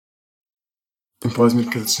In pa zmeraj,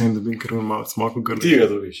 ko začnem, dobim kar malo smoko grlo. Ti ga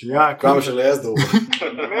dobiš? Ja, Kam še le jaz dobil?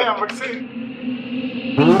 Ne, ampak sej.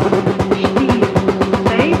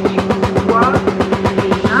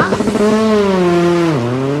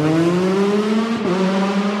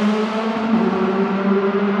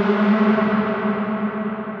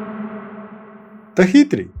 Ta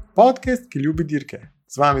hitri podcast, ki ljubi dirke.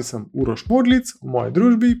 Z vami sem Uroš Modlic, v moji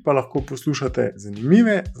družbi pa lahko poslušate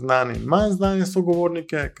zanimive, znane in manj znane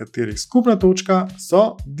sogovornike, katerih skupna točka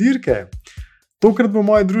so dirke. Tokrat bo v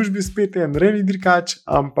moji družbi spet en reli dirkač,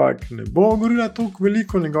 ampak ne bo govorila toliko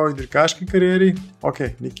veliko o njegovi dirkaški karieri.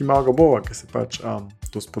 Ok, nekaj malega bova, ker se pač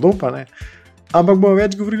to spodopa, ne? Ampak bo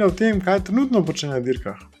več govorila o tem, kaj trenutno počne na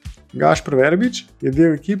dirkah. Gašper Verbič je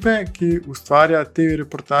del ekipe, ki ustvarja TV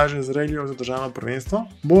reportaže z relijo za državno prvenstvo.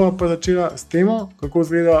 Bova pa začela s temo, kako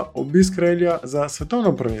izgleda obisk relija za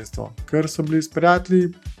svetovno prvenstvo, ker so bili s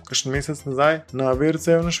prijatelji kakšen mesec nazaj na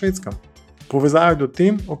WRC-ju na Švedskem. Povezave do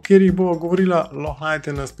tem, o katerih bova govorila, lahko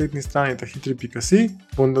najdete na spletni strani tahitri.si.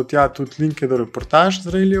 Bom dal tja tudi linke do reportaž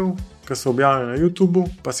z relijev, ki so objavljene na YouTubeu,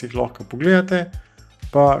 pa si jih lahko pogledate.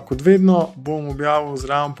 Pa kot vedno bom objavil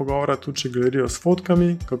zraven pogovora tudi galerijo s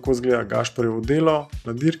fotkami, kako izgleda Gašperjevo delo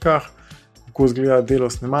na dirkah, kako izgleda delo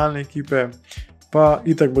snemalne ekipe, pa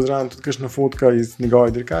itak bo zraven tudi kakšna fotka iz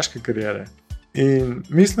njegove dirkaške kariere. In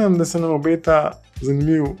mislim, da se nam obeta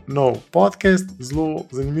zanimiv nov podcast, zelo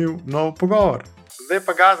zanimiv nov pogovor. Zdaj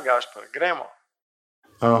pa gas, Gašper, gremo.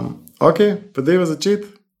 Ok, pa dajva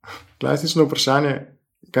začeti. Klasično vprašanje,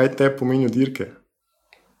 kaj te pomenijo dirke?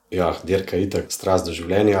 Ja, dirka je itak strast do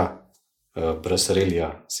življenja, brez relija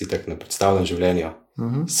si itak ne predstavljam življenja.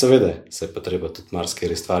 Seveda se je pa treba tudi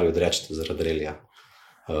marsikateri stvari odreči zaradi relija.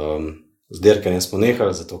 Z dirkanjem smo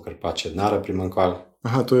nehali, zato ker pač je denarja primanjkovalo.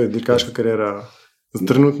 Aha, to je dirkaška kariera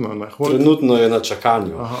trenutno na hodu? Trenutno je na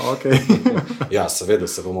čakanju. Aha, ok. Ja, seveda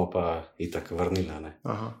se bomo pa itak vrnili, ne.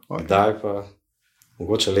 Aha, ok. Kdaj pa,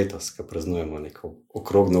 mogoče letos, ko praznujemo neko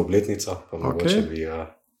okrogno obletnico, pa mogoče bi...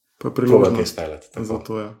 Pa priložno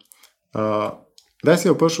zato je. Kdaj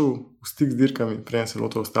si prišel v stik z dirkami, prej se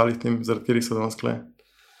lotil ostalih tem, zaradi katerih so danes kle?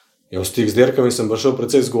 Ja, v stik z dirkami sem prišel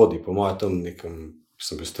precej zgodaj, po mojem tam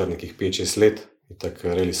sem bil star nekih 5-6 let in tak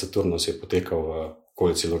Rally Saturnus je potekal v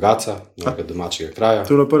okolici Logatca, nekaj domačega kraja.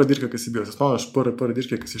 To je bila prva dirka, ki si bil, se spomniš prve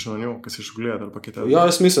dirke, ki si šel na njo, ki si šel gledati ali pa kaj Ja,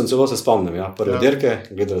 jaz mislim, celo se spomnim, ja, prve dirke,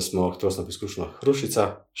 gledali smo hitrostno preizkušnjo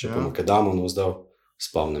Hrušica, še po Makedamonu navzdol,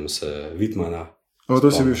 spomnim se Vitmana. To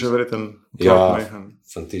si bil še verjeten majhen.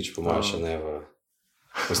 Fantič, po mojem še ne v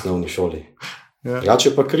osnovni šoli.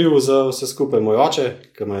 Drugače pa kriv za vse skupaj moj oče,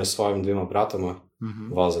 ki me je s svojim 2 bratoma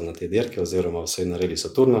vozil na te dirke, oziroma vse na Rally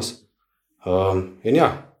Saturnus. In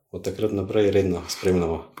ja, od takrat naprej redno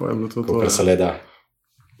spremljamo, kakor se le da.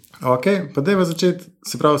 Ok, pa dajva začeti,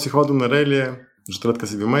 se pravi, si hodil na relije, že takrat, ko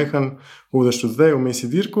si bil majhen, hodiš tudi zdaj, vmes si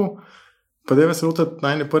dirku, pa dajva se lotiti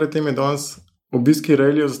najne prve teme danes obiski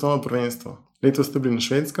relijev za svetovno prvenstvo. Letos ste bili na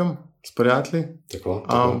Švedskem s prijatelji, tako.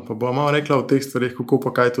 Pa bom malo rekla o teh stvarih, kako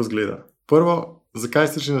pa kaj to zgleda. Prvo,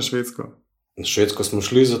 zakaj ste šli na Švedsko? Na Švedsko smo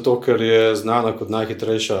šli zato, ker je znana kot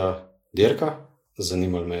najhitrejša dirka.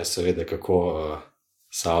 Zanimalo me je seveda, kako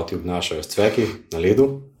se avti obnašajo s cveki na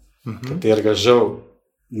ledu, katerega žal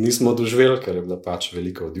nismo doživeli, ker je bila pač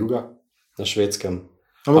velika odjuga na Švedskem.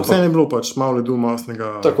 Ampak vse je bilo pač malo ledu, malo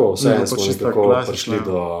snega. Tako, vse smo nekako prišli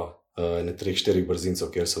do 3-4 brzincev,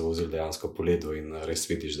 kjer so vozili dejansko po ledu in res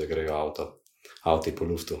vidiš, da grejo avti po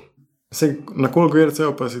luftu. Na koliko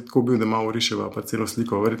WRC-ev pa si tako bil, da malo riševa pa celo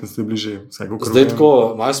sliko, verjetno ste bili že vsaj kako Zdaj tako,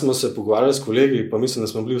 malo smo se pogovarjali s kolegi, pa mislim, da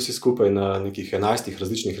smo bili vsi skupaj na nekih 11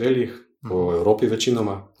 različnih relijih, po Evropi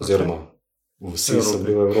večinoma, oziroma vsi so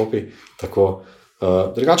bili v Evropi. Tako,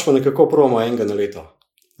 drugače pa nekako probamo enega na leto.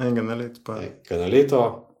 Enega na leto pa. Enega na leto,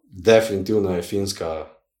 definitivno je Finska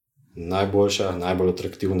najboljša, najbolj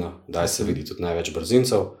atraktivna, daj se vidi tudi največ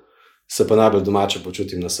brzincev. Se pa najbolj domače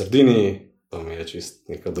počutim na Sardiniji, to mi je čist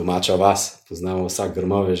neka domača vas, poznamo vsak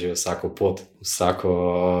grmovež, vsako pot, vsako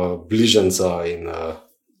bližnjico in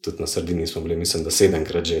tudi na Sardiniji smo bili, mislim, da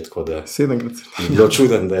 7-krat že, tako da 7-krat je bilo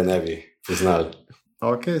čuden, da je ne bi poznali.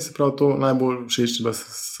 Ok, se pravi to najbolj všeč, da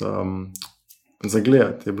za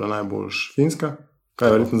gledati je bila najbolj Finska. Kaj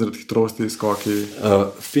je verjetno zaradi hitrosti, skoki?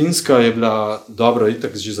 Finska je bila dobra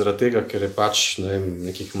itak že zaradi tega, ker je pač, ne vem,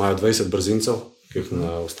 nekih imajo 20 brzincev, ki jih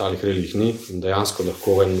na ostalih relijih ni in dejansko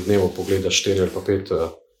lahko v enem dnevu pogledaš 4 ali pa 5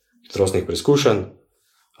 hitrostnih preizkušenj.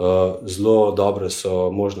 Zelo dobre so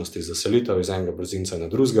možnosti za selitev iz enega brzinca na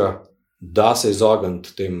drugega, da se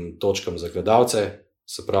izogniti tem točkam za gledalce,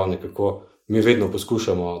 se pravi nekako, mi vedno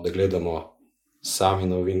poskušamo, da gledamo sami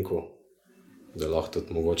na ovinku, da lahko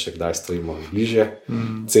tudi mogoče kdaj stojimo bližje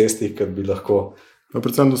cesti, kot bi lahko. Pa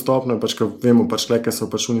predvsem dostopno, pač, ko vemo, pač leke so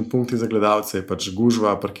pač oni punkti za gledalce, pač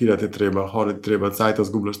gužva, parkirati je treba, hoditi treba, cajta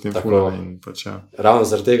zgubljaš tem fulom in pač ja. Ravno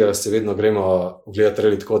zaradi tega se vedno gremo gledati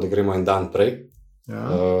rally tako, da gremo en dan prej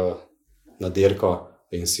na dirko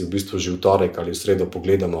in si v bistvu že v torek ali v sredo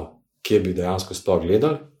pogledamo, kje bi dejansko sploh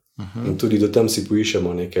gledali. In tudi do tam si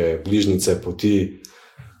poiščemo neke bližnjice, poti.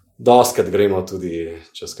 Doskrat gremo tudi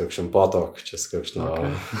čez kakšen potok, čez kakšno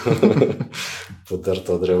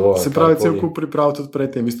podrto drevo. Se pravi, cel kup priprav tudi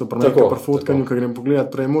pred tem, isto pri nekaj fotkanju, ko grem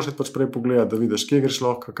pogledat prej, moraš pač prej pogledati, da vidiš, kje greš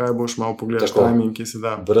lahko, kaj boš malo pogledaš, timing, kje se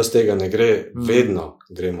da. Brez tega ne gre, vedno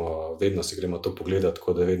si gremo to pogledati,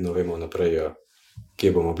 tako da vedno vemo naprej,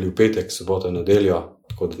 kje bomo bili v petek, soboto, nedeljo,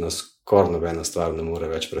 tako da nas skoraj nobena stvar ne more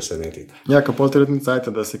več presenetiti. Ja, ko poltretni cajt,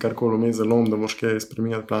 da si karkoli vmes zalom, da moš kaj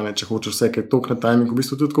spreminjati plane, če hočeš vse, kaj tok na timing, v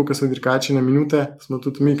bistvu tudi, koliko so dirkači na minute, smo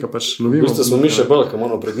tudi mi, ki pač lovimo. V bistvu smo mi še bolj, ko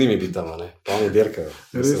moramo pred njimi biti tam, ne? Pa oni dirkajo,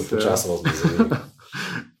 da se počasno zbizanijo.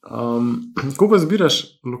 Ko pa zbiraš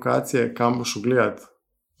lokacije, kam boš ogledati,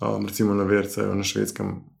 recimo na Verceju, na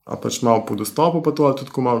Švedskem, a pač malo po dostopu pa to, ali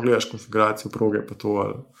tudi ko malo gledaš konfiguracijo proge pa to,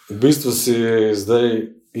 ali... V bistvu si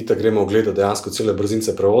zdaj itak gremo ogledati dejansko cele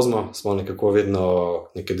brzince prevozimo, smo nekako vedno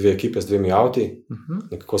neke dve ekipe z dvemi avti,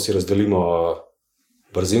 nekako si razdelimo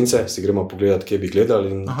brzince, si gremo pogledati, kje bi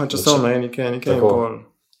gledali. Časovno nekaj in pol.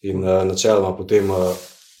 In načeloma potem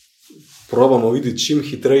probamo videti čim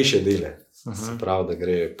hitrejše dele, se pravi, da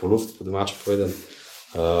gre po luft, po domače povedan.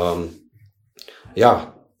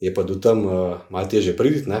 Je pa do tam malo težje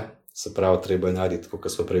priditi, ne? Se pravi, treba je najti, kot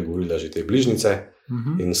smo prej govorili, že te bližnjice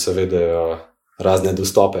in seveda razne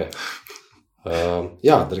dostope.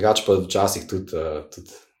 Drugače pa včasih tudi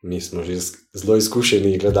mi smo že zelo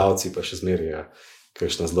izkušeni gledalci, pa še zmeraj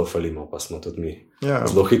kakšno zelo falimo, pa smo tudi mi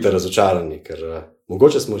zelo hitro razočarani, ker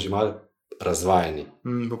mogoče smo že malo razvajeni.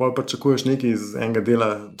 Pa čakuješ nekaj iz enega dela,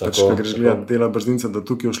 pač, ko greš gledati dela brzinca, da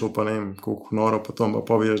tukaj je šlo pa ne vem, koliko noro, pa to pa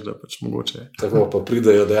poveš, da pač mogoče. Tako pa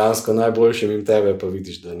pridejo dejansko najboljšim in tebe, pa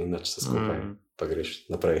vidiš, da ni nič se skupaj, pa greš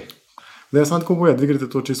naprej. Da jaz sem tako boja, da vi greste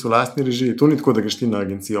to čisto v lastni režiji. To ni tako, da greš ti na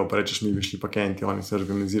agencijo, pa rečeš mi višli pakenti, oni se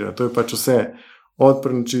organizirajo. To je pač vse od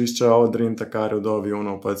prenočišča, od rentakarjev do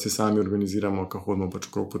avionov, pa si sami organiziramo, ko hodimo pač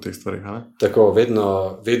okrog po teh stvarih. Tako,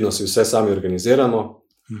 vedno si vse sami organiziramo.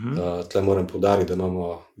 Tle moram poudariti, da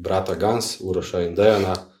imamo brata Gans, Uroša in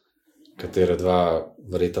Dejana, katere dva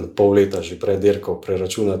verjetno pol leta že pred dirko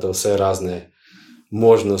preračunata vse razne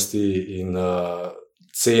možnosti in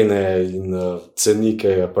cene in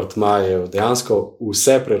cenike, apartmaje, dejansko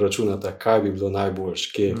vse preračunata, kaj bi bilo najboljš,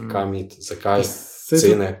 kje, kam iti, zakaj,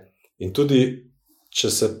 cene. In tudi, če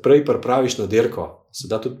se prej pripraviš na dirko, se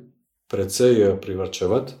da tudi precej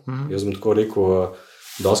privarčevati. Jaz bom tako rekel,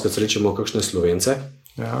 dostakrat srečamo kakšne Slovence,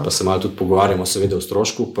 pa se malo tudi pogovarjamo seveda o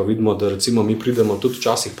strošku, pa vidimo, da recimo mi pridemo tudi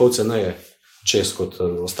včasih pol ceneje čez kot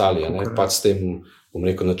ostali, pač s tem, bom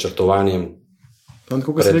rekel, načrtovanjem.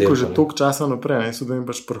 Tako kot si rekel, že toliko časa naprej, so da jim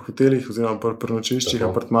pač pri hotelih oziroma pri prenočiščih,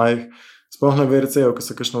 apartmajih, sploh na VRC-ju, ko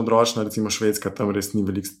so kakšna odročna, recimo Švedska, tam res ni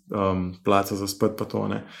veliko placa za spet pa to,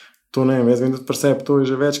 ne. To ne vem, jaz vem tudi pri sebi, to je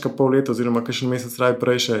že več kot pol leta oziroma kakšen mesec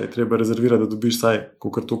prej še je treba rezervirati, da dobiš saj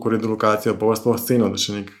kakor to koredo lokacijo, pa vas sploh sceno, da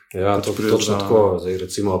še nek... Ja, to točno tako, zdaj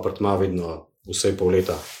recimo apartma vedno vsej pol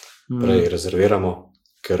leta prej rezerviramo,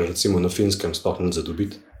 ker recimo na Finskem sploh ne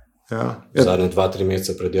zadobiti. Zadnje 2-3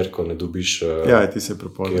 mesece pred dirko ne dobiš, ti se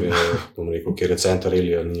prepolni. Kjer je center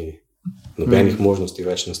Elija, ni nobenih možnosti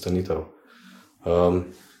več nastanitev.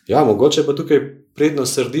 Mogoče pa tukaj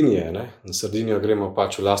prednost Sardinije. Na Sardinijo gremo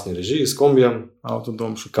pač v lastni režiji s kombijem,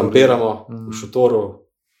 avtodom, kamperamo v šotoru,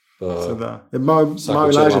 malo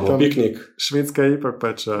lažje tam piknik. Švedska je ipak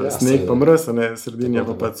pač sneg pa mraz, Sardinija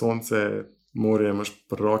pa pač sonce, morje imaš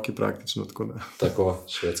pri roki praktično. Tako,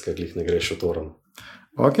 Švedska glih ne gre šotorom.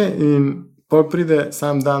 Ok, in pol pride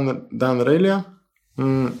sam dan rallija,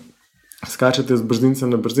 skačete z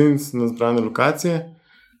brzinca na brzinc na zbrane lokacije.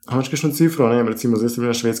 A imaš kakšno cifro, recimo zdaj ste bili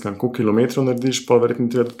na Švedskem, koliko kilometrov narediš, pol verjetno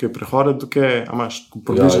treba tukaj prehoditi tukaj, a imaš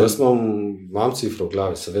približno? Jaz imam cifro v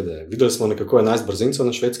glavi, seveda. Videli smo nekako 11 brzincev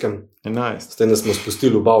na Švedskem. 11. S tem, da smo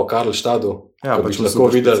spustili oba v Karlstadu, ko bi lahko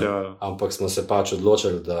videli, ampak smo se pač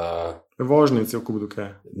odločili, da vožnice v kup tukaj.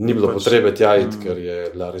 Ni bilo potrebe tja iti, ker je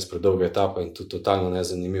bila res predolga etapa in tudi totalno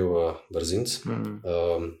nezanimiv brzinc,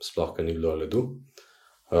 sploh, ker ni bilo ledu.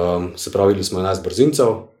 Se pravi, videli smo 11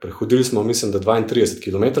 brzincev, prehodili smo, mislim, da 32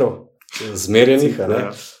 km zmerjenih,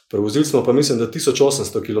 prevozili smo pa, mislim, da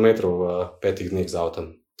 1800 km v 5 dneh z avtom.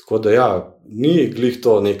 Tako da ni glih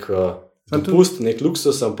to nek dopust, nek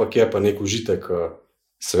luksus, ampak je pa nek užitek,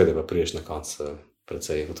 seveda pa priješ na konc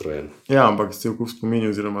precej utrujen. Ja, ampak si v spomini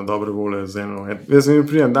oziroma dobre volje z eno. Jaz sem jim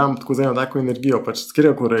pridem, dam tako z eno tako energijo, pač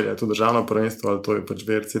skrejo korelje, to državno prvenstvo ali to je pač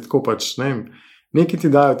VRC, tako pač, ne vem, neki ti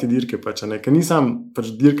dajo ti dirke, pač, ne, ker nisam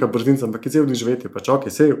pač dirka brzinca, ampak je cel doživetje, pač ok,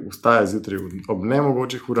 sej vstaja zjutraj ob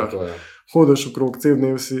nemogočih urah, hodiš okrog, cel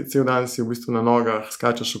dan si v bistvu na nogah,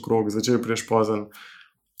 skačeš okrog, začel priješ pozen.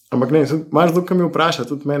 Ampak ne, malo zelo, kaj mi vpraša,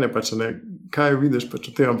 tudi mene, pač, ne, kaj vidiš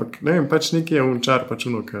pač v tem, ampak ne vem, pač nekaj je čar,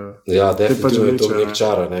 pač Ja, definitivno je to nek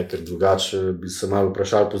čara, ne, ker drugače bi se malo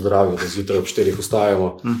vprašali po zdravju, da zjutraj ob 4 vstajamo,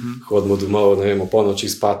 hodimo domov, ne vem, po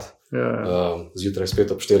noči spat, zjutraj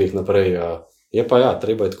spet ob 4 naprej. Je pa ja,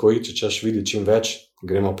 treba je tako iti, če češ videti čim več,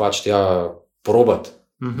 gremo pač tja probat,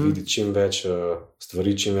 videti čim več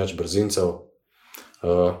stvari, čim več brzincev.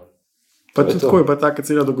 Pa tudi tako je pa taka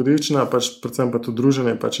cela dogodivščina, pač predvsem pa tudi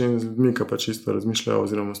druženje, pač in z ljudmi, ki pač isto razmišljajo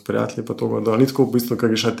oziroma s prijatelji pa to, da ni tako v bistvu,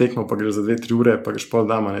 kaj greš na tekmo, pa greš za 2-3 ure, pa greš pol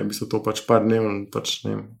dama, ne, v bistvu to pač par dnevno, pač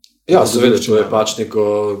ne vem. Ja, seveda, to je pač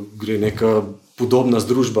gre neka podobna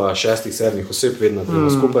združba 6-7 oseb, vedno gremo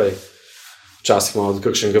skupaj. Včasih imamo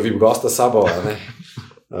kakšnega VIP gosta s sabo, ne.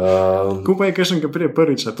 Kupaj je kakšen, ki prije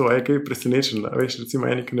prvič na to, je kaj presenečen, veš, recimo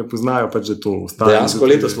eni, ki ne poznajo, pač že to ustaje. Dejansko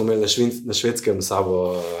leto smo imeli na Švedskem s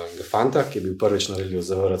sabo fanta, ki je bil prvič naredil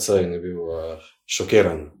za VRC in je bil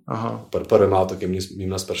šokiran. Prvem avto, ki mi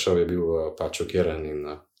nas prišel, je bil pač šokiran in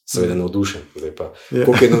seveda navdušen.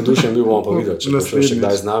 Koliko je navdušen bil, bomo pa videli, če bo šel še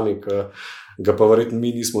kdaj z nami, ga pa verjetno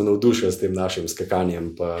mi nismo navdušili s tem našim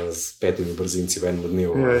skakanjem, pa s 5 brzinci v enem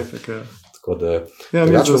dnevu. Tako da,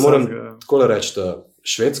 drugače pa moram takole reči, da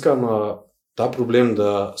Švedska ima ta problem,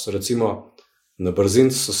 da so recimo na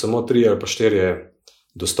brzinci so samo 3 ali pa 4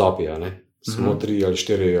 dostopi, samo 3 ali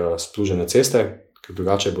 4 splužene ceste, ker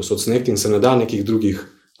drugače bo sod sneg in se ne da nekih drugih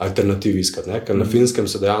alternativ iskati, ker na Finskem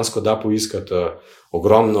se dejansko da poiskati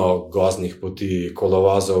ogromno gozdnih poti,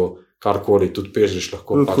 kolovazov, karkoli, tudi peš greš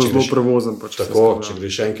lahko. Tako zelo prevozen. Tako, če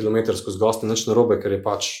greš 1 kilometer skozi gost, nič narobe, ker je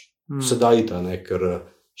pač se da iti, ker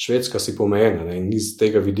Švedska si pomejena in iz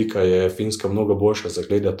tega vidika je Finska mnogo boljša za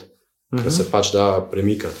gledati, ker se pač da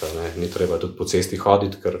premikati, ni treba tudi po cesti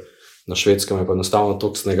hoditi, ker na Švedskem je pa enostavno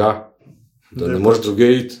toliko snega, da ne moreš druge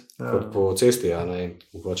iti kot po cesti, in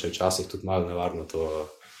mogoče je včasih tudi malo nevarno to.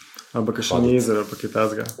 Ampak še ni jezero, pa je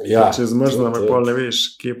tazga. Ja, če je zmrzno, ampak pol ne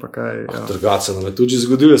veš, kje pa kaj. Drugače nam je tudi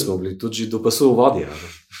zgodilo, smo bili tudi do pasu v vodi,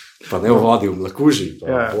 pa ne v vodi, v mlakuži.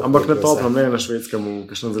 Ampak na toplem, ne na Švedskem, v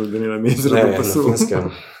kakšnem zaledenilem jezeru do pasu.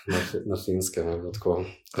 Na Finskem je bilo tako.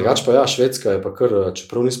 Drugače pa ja, Švedska je pa kar,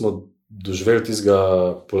 čeprav nismo doživeli tistega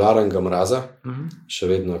polarnega mraza, še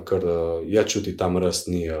vedno kar je čuti ta mraz,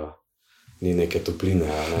 ni neke topline,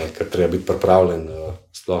 ker treba biti pripravljen,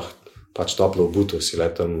 sploh pač toplo obuto, si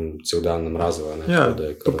letem cel dan na mrazu. Ja,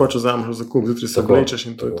 to pač vzameš za kup, zjutraj se oblečeš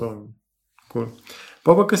in to je to. Cool.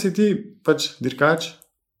 Pa kaj si ti pač dirkač,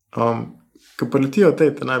 ko preletijo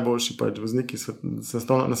te najboljši pač vozniki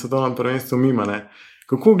na svetovnem prvenstvu mimo,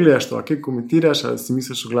 kako gledaš to, kaj komentiraš, ali si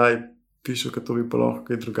misliš v glavi, pišu, kad to bi pa lahko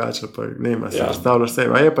kaj drugače, pa ne ima, si predstavljaš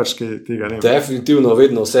sebe, a je pač kaj tega, ne? Definitivno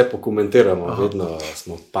vedno vse pokomentiramo, vedno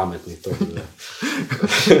smo pametni to,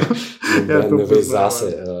 ne veš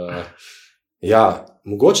zase. Ja,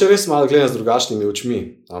 mogoče res malo gledam z drugačnimi očmi,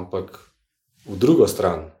 ampak v drugo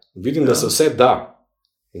stran. Vidim, da se vse da.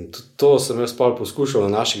 In to sem jaz poskušal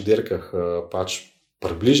na naših dirkah pač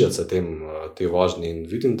približati se te vožnji in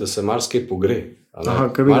vidim, da se marsikaj pogre.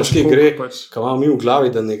 Marsikaj gre, ko imamo mi v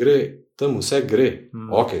glavi, da ne gre, tam vse gre.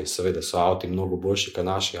 Ok, seveda so avti mnogo boljši kot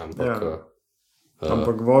naši,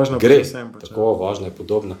 ampak vožnja gre, tako vožnja je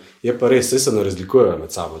podobna. Je pa res, vse se ne razlikujejo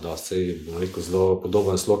med sabo, bom rekel, zelo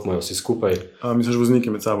podoben slog imajo vsi skupaj. Misliš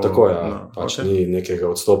vozniki med sabo? Tako, pač ni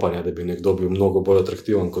nekega odstopanja, da bi nekdo bil mnogo bolj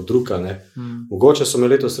atraktiven kot druga. Mogoče so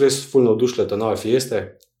me letos res ful navdušile te nove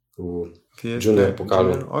Fieste v Junior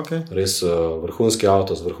pokalu. Res vrhunski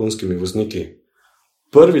avto z vrhunskimi vozniki.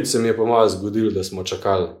 Prvič se mi je po moje zgodilo, da smo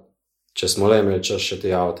čakali, če smo le imeli čas še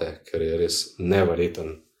te avte, ker je res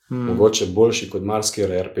neverjeten. Mogoče boljši kot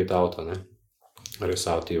marsikaj R5 avto, res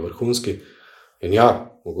avti je vrhunski. In ja,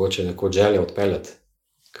 mogoče neko želje odpeljati,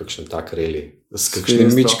 kakšen tak reli, s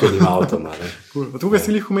kakšnim mičkanim avtom. Tukaj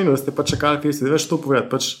si lih omenil, da ste pa čakali Fieste, da veš to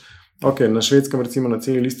povedati. Pač, na Švedskem recimo na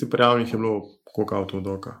celi listi prijavljenih je bilo koliko avtov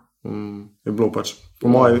od oka. Je bilo pač po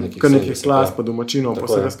moje kar nekih klas, pa domačinov, pa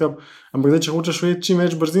vsega skup. Ampak zdaj, če hočeš vedeti čim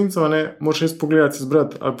več brzincev, moraš res pogledati, se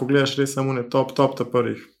zbrati, ali pogledaš res samo top, ta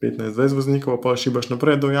prvih 15-20 voznikov, pa šibaš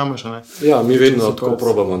naprej, dojameš. Ja, mi vedno tako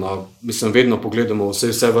probamo. Mislim, vedno pogledamo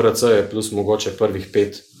vse VRC-je, plus mogoče prvih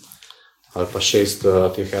 5 ali pa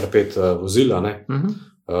 6 teh R5 vozila,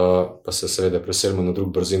 pa se seveda preselimo na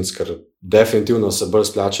drug brzinc, ker definitivno se bolj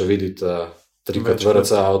splača videti trikrat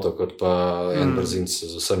VRC avto, kot pa en brzinc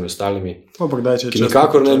z vsemi ostalimi, ki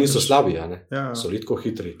nikakor niso slabi, so litko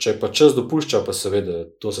hitri. Če pa čas dopušča, pa seveda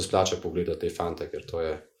to se splača pogledati te fante, ker to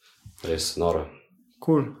je res noro.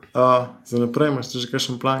 Cool. Za naprej imaš že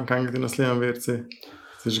kakšen plan, kaj ti naslednjem VRC?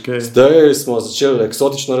 Zdaj smo začeli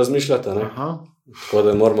eksotično razmišljati, tako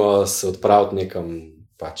da moramo se odpraviti nekam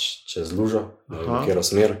čez lužo, kjer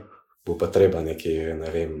smer, bo pa treba nekaj, ne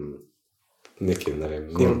vem,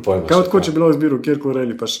 nimam pojma. Kaj odkud je bilo v izbiru, kjerkoli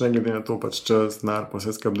reli, ne glede na to, čas, denar, pa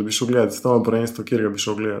vse skupaj, da bi šel gledati, stavo prvenstvo, kjer ga bi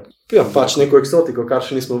šel gledati? Ja, neko eksotiko, kar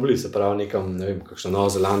še nismo bili, se pravi nekam, ne vem, kakšna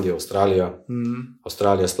Nova Zelandija, Avstralija.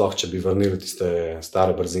 Avstralija sploh, če bi vrnili tiste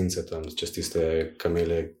stare brzince, tam, čez tiste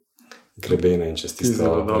kamele grebene in čez tisto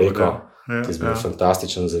reko, ti bi bil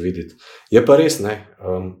fantastičen za videti. Je pa res,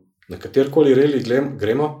 na katerkoli reli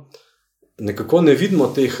gremo, nekako ne vidimo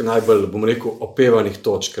teh najbolj, bom rekel, opevanih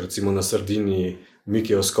točk, recimo na Sardiniji,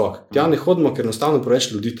 Mikijev skok. Tja ne hodimo, ker enostavno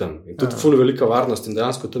preveč ljudi tam. In tudi ful velika varnost in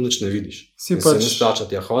dejansko tam nič ne vidiš. Se ne splača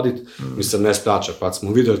tja hoditi, mislim, ne splača,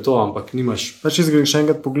 smo videli to, ampak nimaš... Če si še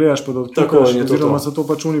enkrat pogledaš, pa da odklikaš, oziroma so to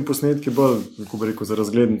oni posnetki bolj, kako bi rekel, za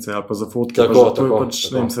razglednice ali pa za fotke. To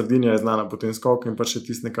je Sardinija je znana po tem skoku in še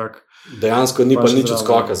tist nekak... Dejansko ni pa nič od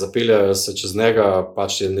skoka, zapeljajo se čez njega,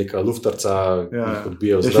 je neka luftarca, jih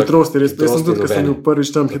odbija v zrak. Hitrost je res, jaz sem tudi, ko sem bil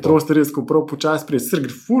prvič tam, hitrost je res, ko prav počas prije,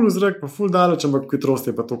 gre ful v zrak, pa ful daleč, ampak hitrost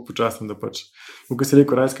je pa toliko počasen, da kako si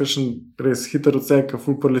rekel, res hiter odsek,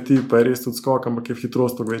 ful preleti, pa je res tudi skok, ampak je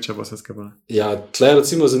hitrost toliko večja, pa vse skupaj. Ja, tle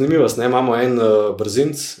recimo zanimivost, imamo en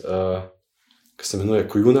brzinc, ki se imenuje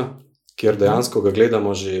Kujuna, kjer dejansko ga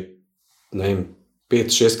gledamo že, ne vem,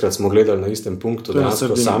 5-6 smo gledali na istem punktu,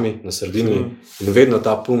 dejansko sami na Sardiniji in vedno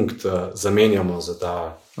ta punkt zamenjamo za ta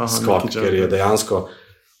skok, ker je dejansko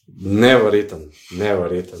neverjeten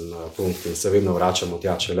punkt in se vedno vračamo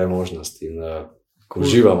tja, če le možnost in ko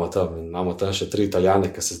uživamo tam in imamo tam še 3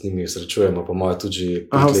 Italijane, ki se z njimi srečujemo, po moje tudi že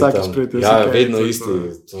 5 let tam. Ja, vedno isti,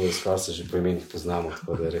 to je skor se že po imenih poznamo,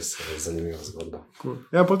 tako da je res zanimiva zgodba.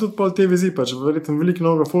 Ja, pa tudi pol te vezi, verjetno veliko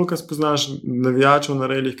novega folka spoznaš, navijačev na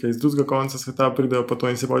relih, ki iz drugega konca sveta pridejo pa to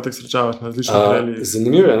in se bolj tako srečavaš na različnih relih.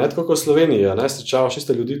 Zanimivo je, tako kot v Sloveniji, srečavaš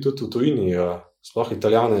iste ljudi tudi v tujini, sploh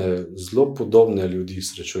Italijane, zelo podobne ljudi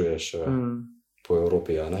srečuješ po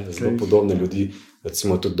Evropi, zelo podobne ljudi,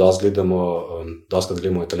 recimo tudi doskrat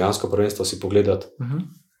gledamo italijansko prvenstvo si pogledati,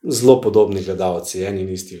 zelo podobni gledalci, eni in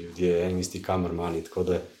isti ljudje, eni in isti kamermani, tako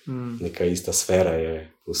da neka ista sfera je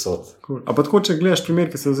vsod. A pa tako, če gledaš primer,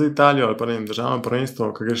 ki se v Italijo ali pa ne vem, državno prvenstvo,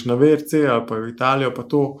 ko greš na VRC ali pa v Italijo, pa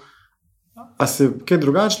to, a se kaj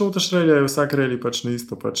drugače lotaš reli, je vsak reli na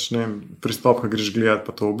isto, ne vem, pristop, ko greš gledati,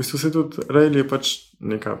 pa to, v bistvu se tudi reli je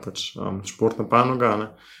neka športna panoga,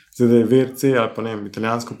 zdaj da je VRC ali pa ne vem,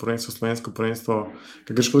 italijansko prvenstvo, slovensko prvenstvo,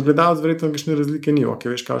 kaj greš kot gledalec, verjetno kakšne razlike ni,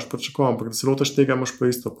 veš, kaj pričakoval, ampak da se lotaš tega, moš pa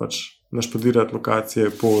isto naštudirati lokacije,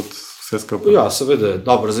 pot, vse skupaj. Ja, seveda,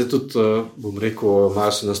 dobro, zdaj tudi, bom rekel,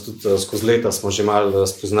 malo se nas tudi skozi leta smo že malo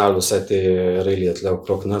spoznali vse te relije tle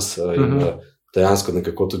okrog nas in dejansko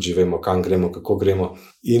nekako tudi že vemo, kam gremo, kako gremo.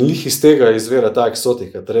 In lih iz tega izvira ta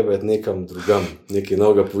eksotika, treba je nekam drugam, nekaj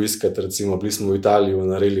novega poiskati, recimo bili smo v Italiji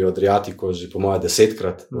na reliju Adriatico že po moje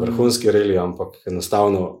 10-krat, vrhunski relij, ampak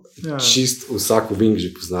enostavno čist vsak ovink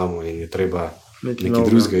že poznamo in je treba nekaj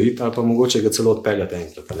drugega iti, ali pa mogoče ga celo odpeljati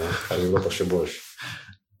enkrat, kar je bilo pa še boljše.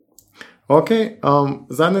 Ok,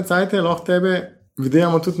 zadnje cajte lahko tebe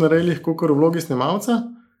vidimo tudi na reljih, kakor v vlogi snemalca.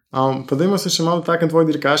 Pa dajmo se še malo takrat tvoje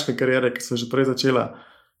dirkaške karijere, ki so že prej začela.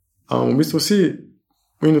 V bistvu vsi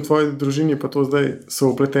in v tvoji družini pa to zdaj so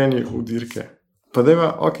upleteni v dirke. Pa dajva,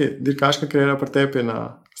 ok, dirkaška karijera pri tebi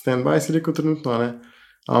na stand-by, si rekel trenutno,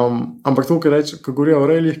 ampak to, ko govorijo o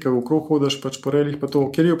reljih, ko v krog hodaš po reljih, pa to,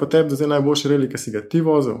 kjer je pa tebi zdaj najboljši relij, ki si ga ti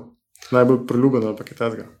vozil, najbolj priljubljen ali pa kaj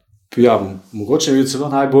tazga? Ja, mogoče je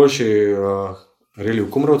celo najboljši relij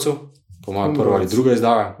v Kumrovcu, po mojem prva ali druga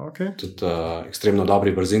izdaja, tudi ekstremno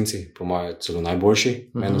dobri brzinci, po mojem celo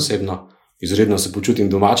najboljši, meni osebno, izredno se počutim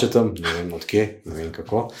domače tam, ne vem odkje, ne vem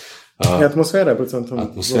kako. Atmosfera je predvsem tam.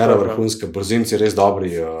 Atmosfera vrhunska, brzinci res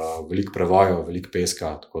dobri, veliko prevojev, veliko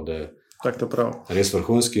peska, tako da res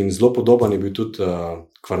vrhunski in zelo podoben je bil tudi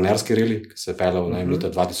kvarnerski relij, ki se je peljal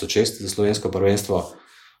leta 2006 za slovensko prvenstvo,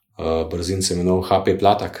 brzin se imenoval HP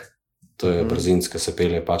Platak, to je brzinc, ki se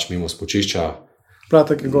pelje mimo spočišča.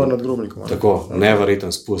 Platak je gor nad Grobnikom. Tako,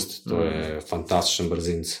 neverjeten spust, to je fantastičen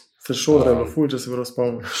brzinc. Se šodra je ful, če se bilo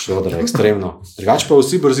spomnil. Šodra, ekstremno. Drugače pa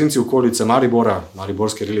vsi brzinci v okolice Maribora,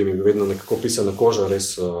 mariborski relij mi je vedno nekako pisana koža,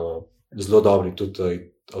 res zelo dobri, tudi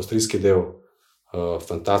avstrijski del,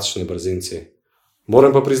 fantastični brzinci.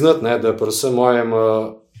 Moram pa priznati, da pri vsem mojem,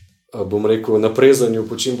 bom rekel, naprezanju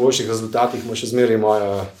po čim boljših rezultatih ima še zmeraj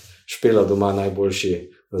moja Špela doma najboljši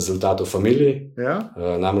rezultat v familiji. Ja?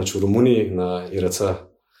 Namreč v Romuniji na IRC,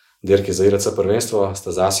 dirki za IRC prvenstvo,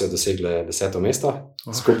 sta z Asijo dosegle 10. mesto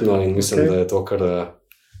skupno in mislim, da je to kar,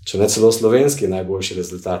 če ne celo slovenski, najboljši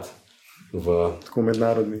rezultat v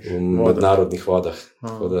mednarodnih vodah.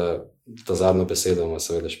 Tako da ta zadnjo besedo ima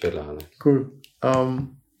seveda Špela. Cool.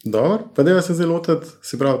 Dobro, pa deva se zdaj lotiti,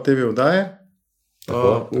 se pravi, TV oddaje.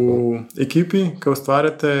 V ekipi, ki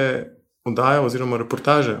ustvarjate oddaje oziroma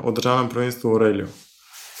reportaže o državnem prvenstvu v Rallyu.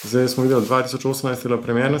 Zdaj smo videli, 2018 je bila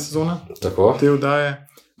premierna sezona te oddaje,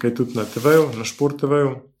 kaj tudi na TV-ju, na Šport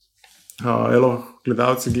TV-ju.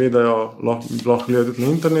 Gledalci gledajo, lahko gledajo tudi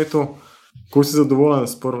na internetu. Ko si zadovoljen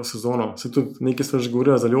s prvo sezono? Se tudi nekaj sva že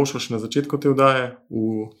govorila za Ljošo še na začetku te oddaje,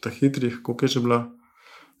 v teh hitrih, koliko je že bila?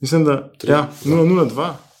 Mislim, da 002,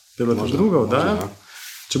 da je bila ta druga oddaja.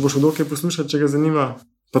 Če boš v dokaj poslušati, če ga zanima,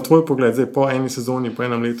 pa tvoj pogled, zdaj po eni sezoni, po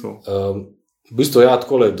enem letu. V bistvu,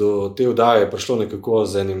 takole, do te oddaje je prišlo nekako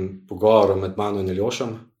z enim pogovorom med mano in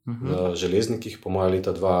Ljošem na Železnikih, po moje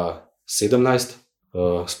leta 2017.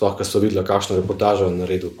 Sploh, ko so videla, kakšno reportažo je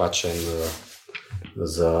naredil pač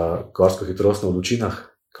za gorsko hitrostno v Lučinah,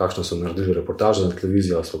 kakšno so naredili reportažo na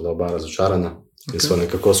televizijo, so bila oba razočarana in so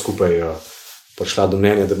nekako skupaj prišla do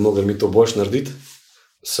mnenja, da bi mogli mi to boljš narediti.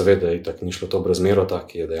 Seveda je tako ni šlo to brez Merota,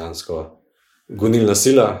 ki je dejansko gonilna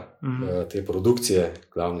sila te produkcije,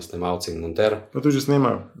 glavni snemalci in monter. Pa tudi že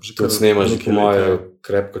snemajo. Tudi snema že po moje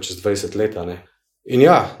krepko čez 20 let. In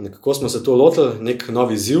nekako smo se to lotili, nek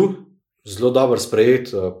novi izziv, zelo dober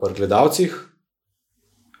sprejet pri gledalcih,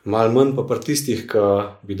 malo manj pa pri tistih, ki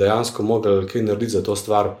bi dejansko mogli kaj narediti za to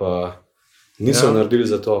stvar, pa niso naredili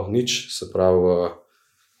za to nič, se pravi,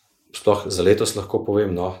 sploh za letos lahko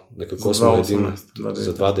povem, nekako smo edini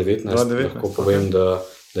za 2019, lahko povem, da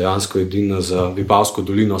dejansko edino za Vipavsko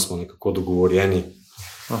dolino smo nekako dogovorjeni,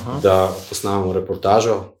 da posnamemo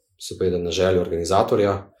reportažo, se pa na željo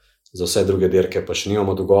organizatorja, za vse druge dirke pa še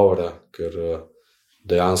nimamo dogovora, ker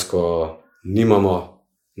dejansko nimamo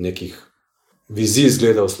nekih vizij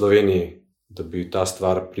zgleda v Sloveniji, da bi ta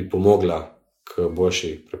stvar pripomogla k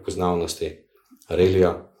boljši prepoznavnosti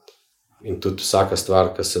relija. In tudi vsaka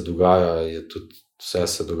stvar, ki se dogaja, vse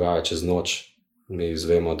se dogaja čez noč. Mi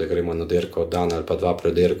izvemo, da gremo na dirko dan ali pa dva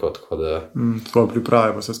pred dirko. Tako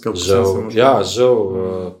priprave, pa se skupaj. Žal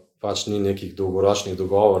pač ni nekih dolgoročnih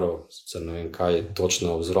dogovorov, sicer ne vem, kaj je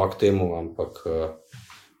točno vzrok temu, ampak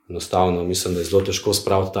enostavno mislim, da je zelo težko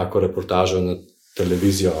spraviti tako reportažo na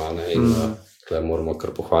televizijo. In tukaj moramo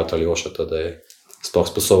kar pohvaliti Aljošeta, da je sploh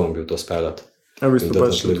sposoben bil to speljati. V bistvu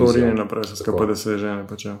pač to rini naprej, skupaj, da se je žene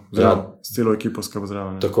počel. S celo ekipo skupaj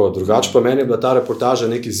zraven. Tako, drugače pa meni je bila ta reportaža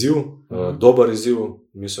nek izziv, dober izziv.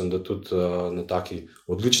 Mislim, da tudi na taki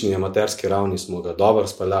odlični amaterski ravni smo ga dobro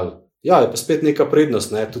speljali. Je pa spet neka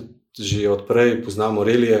prednost, tudi že odprej poznamo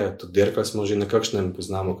relije, tudi dirkali smo že na kakšnem,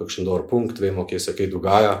 poznamo kakšen dober punkt, vemo, kje se kaj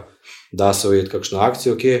dogaja, da se ujeti kakšno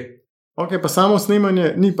akcijo, kje. Ok, pa samo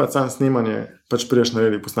snemanje, ni pa samo snemanje, pač priješ na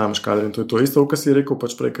reli, posnameš kader in to je to. Isto, kar si rekel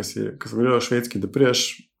pač prej, ko si govoril o Švedski, da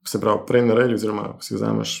priješ, se pravi, prej na reli, oziroma si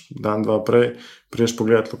vzameš dan, dva prej, priješ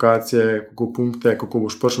pogledati lokacije, kako punkte, kako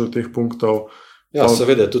boš prišel do teh punktov.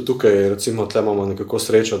 Seveda, tudi tukaj, recimo, tle imamo nekako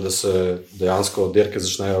srečo, da se dejansko dirke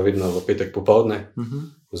začnejo vedno v petek popoldne,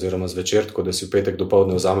 oziroma zvečer, tako da si v petek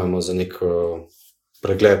dopoldne vzamemo za nek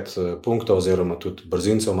pregled punktov oziroma tudi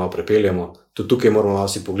brzincev malo prepeljemo. Tudi tukaj moramo malo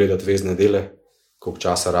si pogledati vezne dele, koliko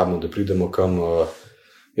časa rabimo, da pridemo kam.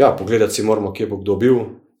 Pogledati si moramo, kje bo kdo bil.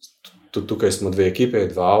 Tudi tukaj smo dve ekipe,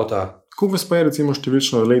 dva avta. Koliko vas pa je recimo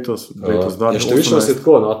številčno letos 2018? Številčno je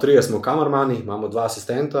tako, 3 smo kamermani, imamo 2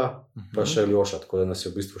 asistenta, pa še Ljoša, tako da nas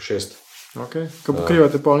je v bistvu 6. Ok, ko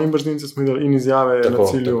pokrivate pa in brzdince smo videli in izjave na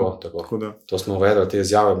cilju. Tako. To smo uvedli, te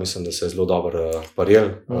izjave, mislim, da se je zelo dobro parjel.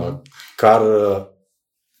 Kar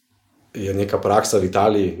je neka praksa v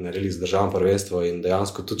Italiji, naredili z državno prvenstvo in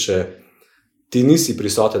dejansko tudi, če ti nisi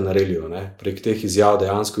prisoten na reliju, prek teh izjav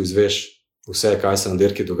dejansko izveš vse, kaj se na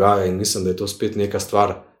dirki dogaja in mislim, da je to spet neka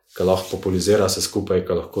stvar, ki lahko popularizira se skupaj,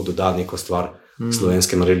 ki lahko doda neko stvar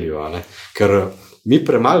slovenskem reliju. Ker mi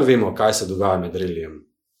premalo vemo, kaj se dogaja med relijem.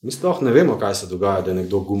 Mi sploh ne vemo, kaj se dogaja, da je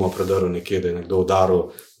nekdo gumo predrl nekje, da je nekdo udaril,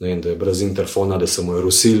 da je brez interfona, da se mu je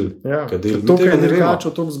rusil. To, kar je nekaj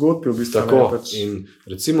o tom zgodbi v bistvu. Tako, in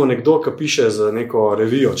recimo nekdo, ki piše za neko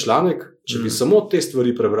revijo članek, če bi samo te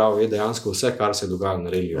stvari prebral, je dejansko vse, kar se dogaja na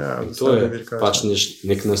reliju. In to je pač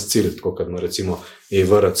nek nas cilj, tako kot ima recimo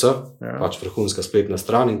EVRC, pač vrhunska spletna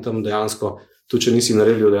stran in tam dejansko, tudi če nisi na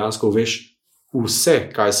reliju, dejansko veš, vse,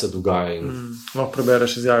 kaj se dogaja. Lahko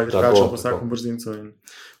prebereš izjave dirkačev po vsakem brzincu.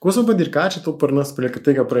 Ko so pa dirkači to pri nas sprejeli, ker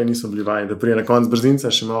tega prej niso bili vajeni, da prije na konc brzinca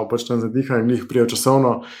še malo pač tam zadiha in njih prije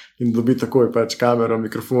časovno in dobi takoj pač kamero,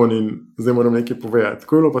 mikrofon in zdaj moram nekaj povedati.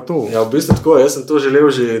 Tako je bilo pa to? Ja, v bistvu tako, jaz sem to želel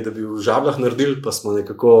že, da bi v Žabljah naredili, pa smo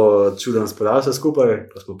nekako čuden speljali se skupaj,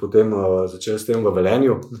 pa smo potem začeli s tem v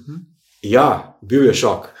Velenju. Ja, bil je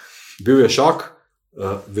šok,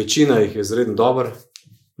 večina jih je izredno dober,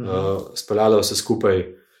 speljalo vse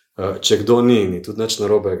skupaj. Če kdo ni tudi nič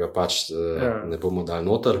narobega, pač ne bomo dali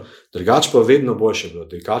noter. Drugače pa vedno boljše bilo.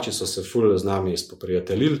 Dirkači so se ful z nami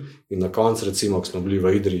spoprijateljili in na koncu, recimo, ko smo bili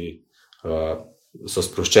v Idriji, so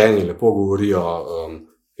sproščeni, lepo govorijo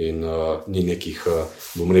in ni nekih,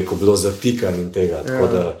 bom rekel, bilo zatikanj in tega.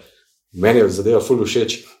 Tako da meni je zadeva ful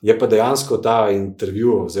všeč. Je pa dejansko ta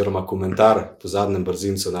intervju oziroma komentar po zadnjem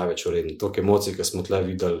brzincu največ vreden. Toliko emocij, ki smo tle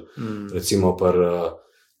videli, recimo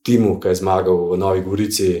Timu, ki je zmagal v Novi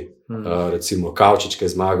Gorici, recimo Kavčič, ki je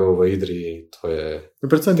zmagal v Idriji.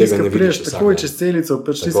 Predvsem tisto, ki priješ takoj čez celico,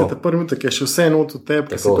 pač ti se te prvi minutek je še vse not v tebi,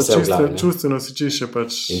 ki si pač čustveno si čišče.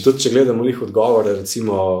 In tudi, če gledamo njih odgovore,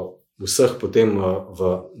 recimo vseh potem v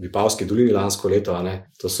Vipavski dolini lansko leto,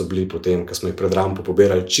 to so bili potem, ko smo jih pred rampo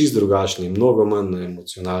pobirali, čist drugačni, mnogo manj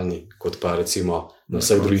emocionalni, kot pa recimo na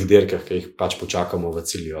vseh drugih dirkah, ki jih pač počakamo v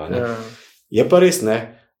cilju. Je pa res,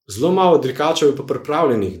 zelo malo dirkačev je pa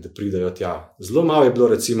pripravljenih, da pridajo tja. Zelo malo je bilo,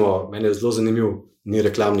 recimo, meni je zelo zanimiv, ni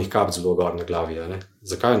reklamnih kap zelo gor na glavi.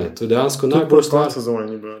 Zakaj ne? To je dejansko najbolj stvar. Tudi po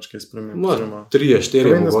sezoni ni bilo nekaj sprememb. 3, 4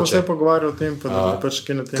 mogoče. Da smo se pogovarjali o tem, pa da pač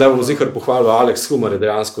kaj na tem. Tle bom zihar pohvalil, Alex Humar je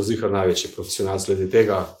dejansko zihar največji profesionalc glede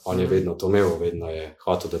tega. On je vedno to imel, vedno je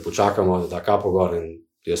hotel, da počakamo, da da kapo gor in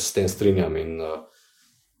jaz s tem strinjam in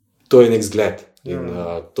to je nek zgled in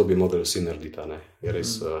to bi mogli vsi narediti. Je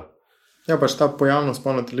res... Ja, pač ta pojavnost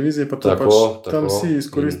pa na televiziji, pa to tam si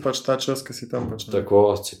izkorist pač ta čas, ki si tam pač.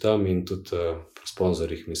 Tako, si tam in tudi pri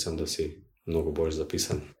sponzorjih mislim, da si mnogo bolj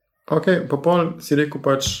zapisan. Ok, pa pol si rekel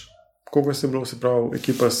pač, koliko si bilo, se pravi,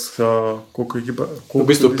 ekipa v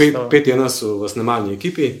bistvu 5 je nas v snemalni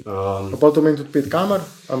ekipi. Pa pol to meni tudi 5 kamer?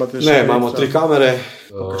 Ne, imamo 3 kamere.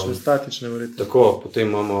 Kakšne statične verjetno. Tako,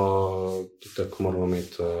 potem tako moramo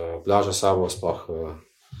imeti Blaža sabo, sploh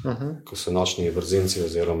ko so nočni brzinci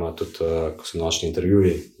oziroma tudi ko so nočni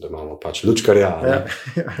intervjuji, da imamo pač lučkarja,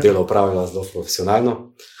 delo opravila zelo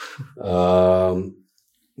profesionalno.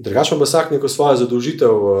 Drugače pa vsak neko svojo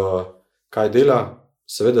zadolžitev, kaj dela,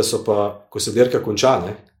 seveda so pa, ko se dirka konča,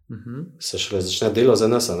 se šele začne delo za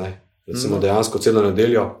nas, recimo dejansko celo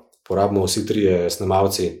nedeljo porabimo vsi 3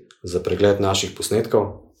 snemalci za pregled naših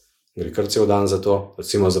posnetkov, gre kar cel dan za to,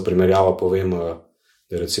 recimo za primerjavo povem,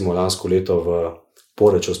 da recimo lansko leto v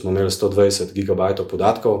Poreču smo imeli 120 gigabajtov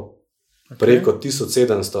podatkov, preko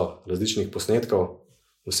 1700 različnih posnetkov.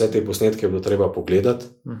 Vse te posnetke je bilo treba pogledati,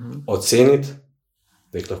 oceniti,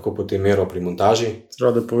 da jih lahko potem mero pri montaži.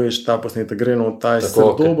 Zdaj, da poveš, ta posnetek gre na ta je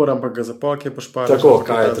dober, ampak ga zapolk je pa šparaš. Tako,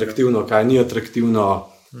 kaj je atraktivno, kaj ni atraktivno.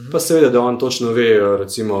 Pa seveda, da on točno ve,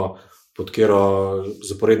 recimo, pod katero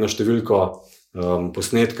zaporedno številko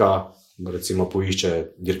posnetka, recimo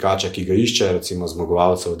poišče dirkača, ki ga išče, recimo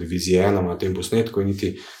zmagovalca v diviziji 1 na tem posnetku in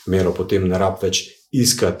niti mero potem ne rab več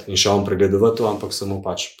iskati in še on pregledovati to, ampak samo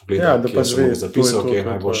pač pogledati, kje sem zapisal, kje je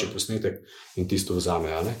najboljši posnetek in tisto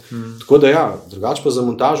vzame. Tako da ja, drugače pa za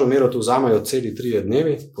montažo mero to vzamejo celi 3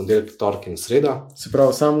 dnevi, ponedeljek, torek in sreda. Se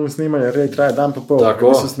pravi, samo snemanje, traja dan pa pol,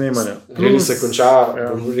 tako, niso snemanja. Reli se konča,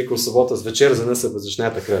 bom rekel, soboto zvečer, za nas se pa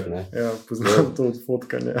začne takrat. Ja, poznam to od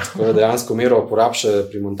fotkanja. Tako da dejansko mero porab še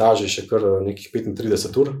pri montaži še kar nekih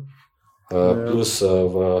 35 ur, plus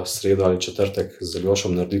v sredo ali četrtek z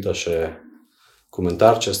Aljošom naredita še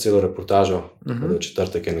komentar čez celo reportažo, tako da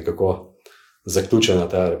četrtek je nekako zaključena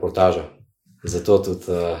ta reportaža. Zato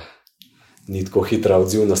tudi ni tako hitra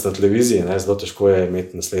odzivnost na televiziji, zelo težko je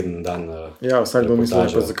imeti naslednji dan reportažo. Ja, vsak bo mislil,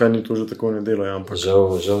 pa zakaj ni to že tako nedelo.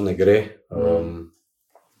 Žal ne gre,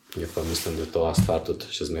 je pa mislim, da je to stvar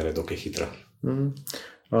tudi še zmeraj dokaj hitra.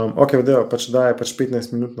 Ok, pač daje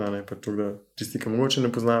 15 minut na tisti, ki mogoče ne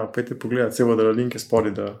poznajo, pejte pogledati, se bodo linke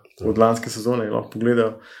spodi, da od lanske sezone lahko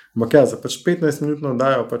pogledajo. Ampak ja, za 15 minut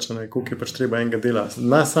dajo koliko je pač treba enega dela.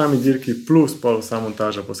 Na sami dirki plus pol vsa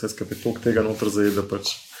montaža, pa vse skupaj toliko tega noter zajede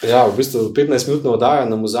pač. Ja, v bistvu 15 minutna oddaja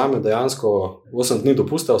nam vzame dejansko 8 dni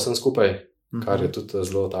dopusta vsem skupaj, kar je tudi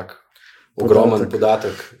zelo tak ogromen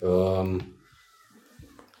podatek.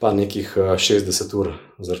 Pa nekih 60 ur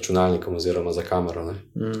z računalnikom oziroma za kamero.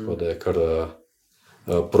 Tako da je kar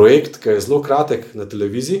projekt, ki je zelo kratek na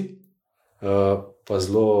televiziji, pa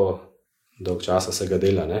zelo dolg časa se ga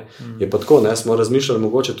dela. Ne. Je pa tako, ne, smo razmišljali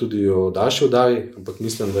mogoče tudi o daljši oddaji, ampak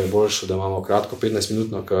mislim, da je boljše, da imamo kratko 15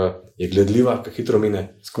 minutno, ki je gledljiva, ki hitro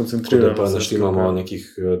mine, skoncentriramo, da pa naštimamo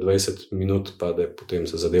nekih 20 minut, pa da potem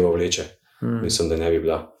se zadeva vleče. Mislim, da ne bi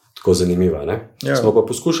bila tako zanimiva. Ne. Ja. Smo pa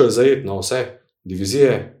poskušali zajeti vse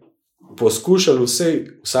divizije, poskušali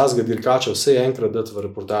vsakega dirkača vse enkrat dati v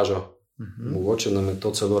reportažo. Mogoče nam je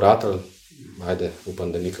to celo ratal, ajde,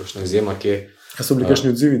 upam, da ni kakšna izjema, kje. So bili kakšni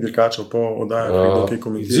odzivi dirkačev po oddajah, ki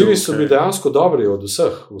komentirajo? Odzivi so bili dejansko dobri od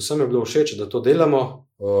vseh. Vsem je bilo všeč, da to delamo.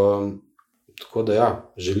 Tako da ja,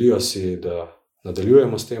 želijo si, da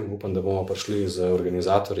nadaljujemo s tem. Upam, da bomo prišli z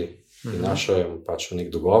organizatorji in našel pač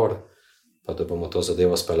nek dogovor, pa da bomo to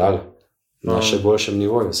zadevo speljali na še boljšem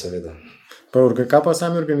nivoju, seveda. Kaj pa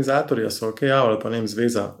sami organizatorji, so ok, javljali, pa ne vem,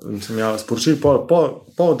 zveza, sem javljal, sporočili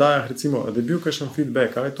po oddajah, recimo, da je bil kakšen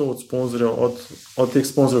feedback, ali je to od sponzorjev, od teh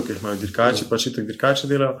sponzorjev, ki jih imajo dirkači, pač itak dirkači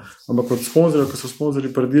delajo, ampak od sponzorjev, ki so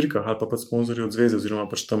sponzorji pri dirkah, ali pa sponzorji od zveze, oziroma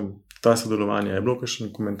pač tam ta sodelovanje. Je bilo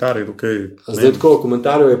kakšen komentar? Zdaj tako,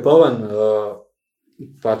 komentarjev je poln,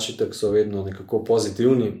 pač itak so vedno nekako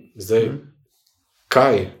pozitivni. Zdaj,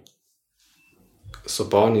 kaj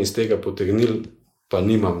so pa oni iz tega potegnili, pa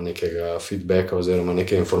nimam nekega feedbacka oziroma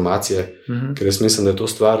neke informacije, ker jaz mislim, da je to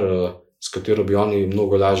stvar, s katero bi oni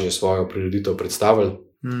mnogo lažje svojo prireditev predstavili.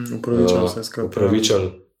 Upravičali.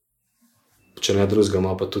 Če ne drugega,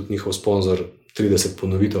 ima pa tudi njihov sponzor 30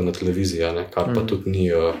 ponovitev na televiziji, kar pa tudi ni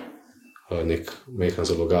nek mehen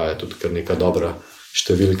zalogaj, tudi kar neka dobra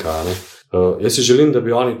številka. Jaz si želim, da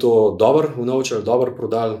bi oni to dobro unovčili, dobro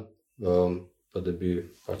prodali, pa da bi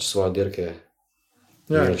pač svoje dirke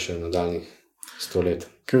imeli še nadaljnjih 100 let.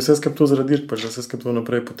 Ker vse skrat to zaradi dirk, pač da vse skrat to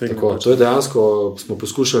naprej potegne. Tako, to je dejansko, smo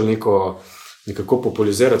poskušali nekako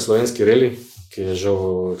popularizirati slovenski reli, ki je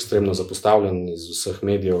žal ekstremno zapostavljen iz vseh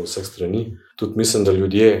medijev, vseh strani. Tudi mislim, da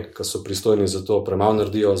ljudje, ki so pristojni za to, premalo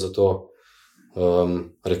naredijo za to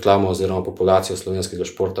reklamo oziroma populacijo slovenskega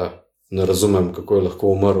športa. Ne razumem, kako je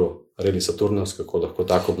lahko umrl Reli Saturnus, kako lahko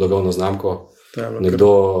tako blagovno znamko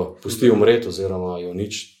nekdo pusti umreti oziroma jo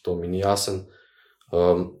nič, to mi ni jasen.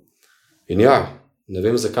 In ja, ne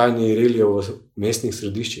vem, zakaj ni relijev v mestnih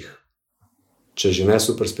središčih. Če že ne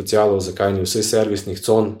super specialov, zakaj ni vsej servisnih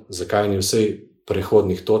con, zakaj ni vsej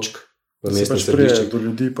prehodnih točk v mestnih središčih.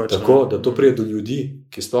 Tako, da to prije do ljudi,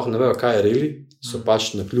 ki sploh ne vejo, kaj je reli, so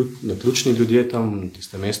pač naključni ljudje tam v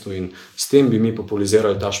tistem mestu in s tem bi mi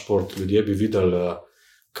popularizirali ta šport. Ljudje bi videli,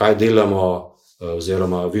 kaj delamo,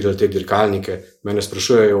 oziroma videli te dirkalnike. Mene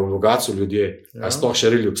sprašujejo v Logatcu ljudje, ali sploh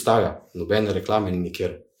še reli obstaja. Nobene reklame ni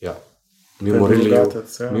nikjer. Ja. Mimo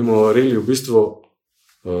Reliju v bistvu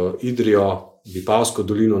Idrijo, Vipavsko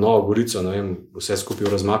dolino, Novo Gorico, ne vem, vse skupaj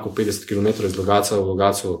v razmaku 50 km iz Logatca v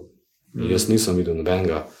Logatcu. Jaz nisem videl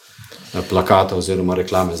nobenega plakata oziroma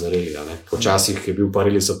reklame za Relija. Počasih je bil pa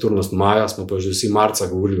Reli Saturnus maja, smo pa že vsi marca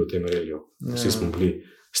govorili o tem Reliju. Vsi smo bili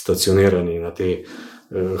stacionirani na te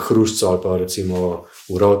Hruščo ali pa recimo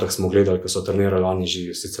v Rovtah smo gledali, ko so trenirali oni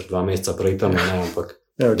že sicer 2 meseca prej tam, ampak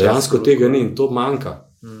dejansko tega ni in to manjka.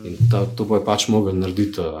 In to bo je pač mogel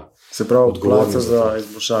narediti se pravi placa za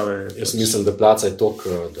izboljšave. Jaz mislim, da placa je toliko,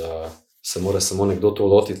 da se mora samo nekdo to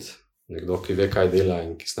lotiti, nekdo, ki ve, kaj dela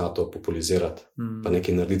in ki zna to popularizirati, pa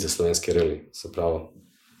nekaj narediti za slovenski reli. Se pravi,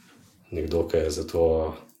 nekdo, ki je za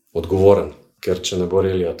to odgovoren, ker če ne bo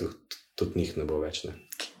relija, tudi njih ne bo več.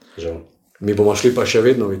 Žal. Mi bomo šli pa še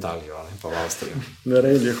vedno v Italijo, pa v Avstrijo. Na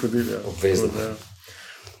relije hodili. Obvezno.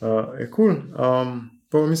 Je cool.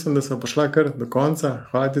 Pa mislim, da smo pošla kar do konca.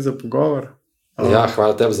 Hvala ti za pogovor. Ja,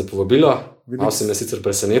 hvala tebi za povabilo. Malo si me sicer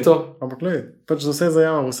presenetil. Ampak gled, pač za vse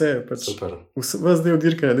zajamam, vse. Super. Ves del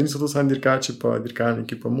dirkanja, da niso to sami dirkači, pa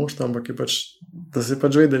dirkalniki, pa moštva, ampak je pač, da se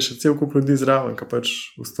pač ve, da je še cel kup ljudi zraven, ki pač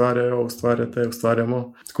ustvarjamo.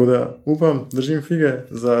 Tako da upam, držim fige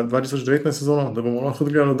za 2019 sezono, da bomo lahko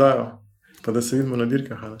tudi gledali oddajo, pa da se vidimo na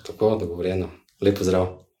dirkah. Tako, dogovorjeno. Lepo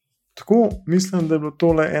zdrav. Tako, mislim, da je bilo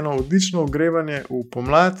tole eno odlično ogrevanje v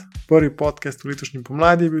pomlad. Prvi podcast v letošnji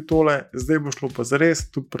pomladi je bil tole, zdaj bo šlo pa zares,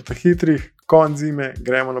 tudi pri ta hitrih, konc zime,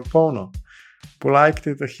 gremo na polno.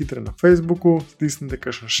 Polajkite ta hitre na Facebooku, stisnite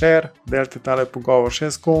kakšen share, delite tale pogovor še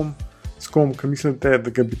s kom, ki mislite, da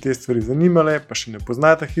ga bi te stvari zanimale, pa še ne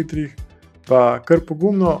poznate hitrih, pa kar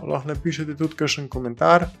pogumno, lahko napišete tudi kakšen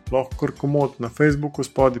komentar, lahko kar komod na Facebooku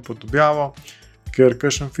spodaj pod objavo, ker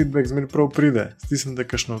kakšen feedback zmer prav pride. Stisnite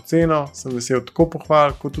kakšno oceno, sem vesel tako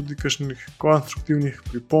pohval, kot tudi kakšnih konstruktivnih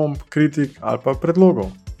pripomb, kritik ali pa predlogov,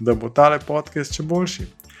 da bo tale podcast še boljši.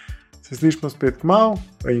 Se slišimo spet kmalu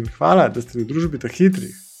in hvala, da ste v družbi teh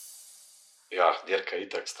hitrih. Ja, dirka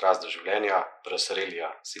itak strast do življenja, brez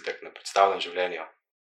relija si tak ne predstavljam življenja.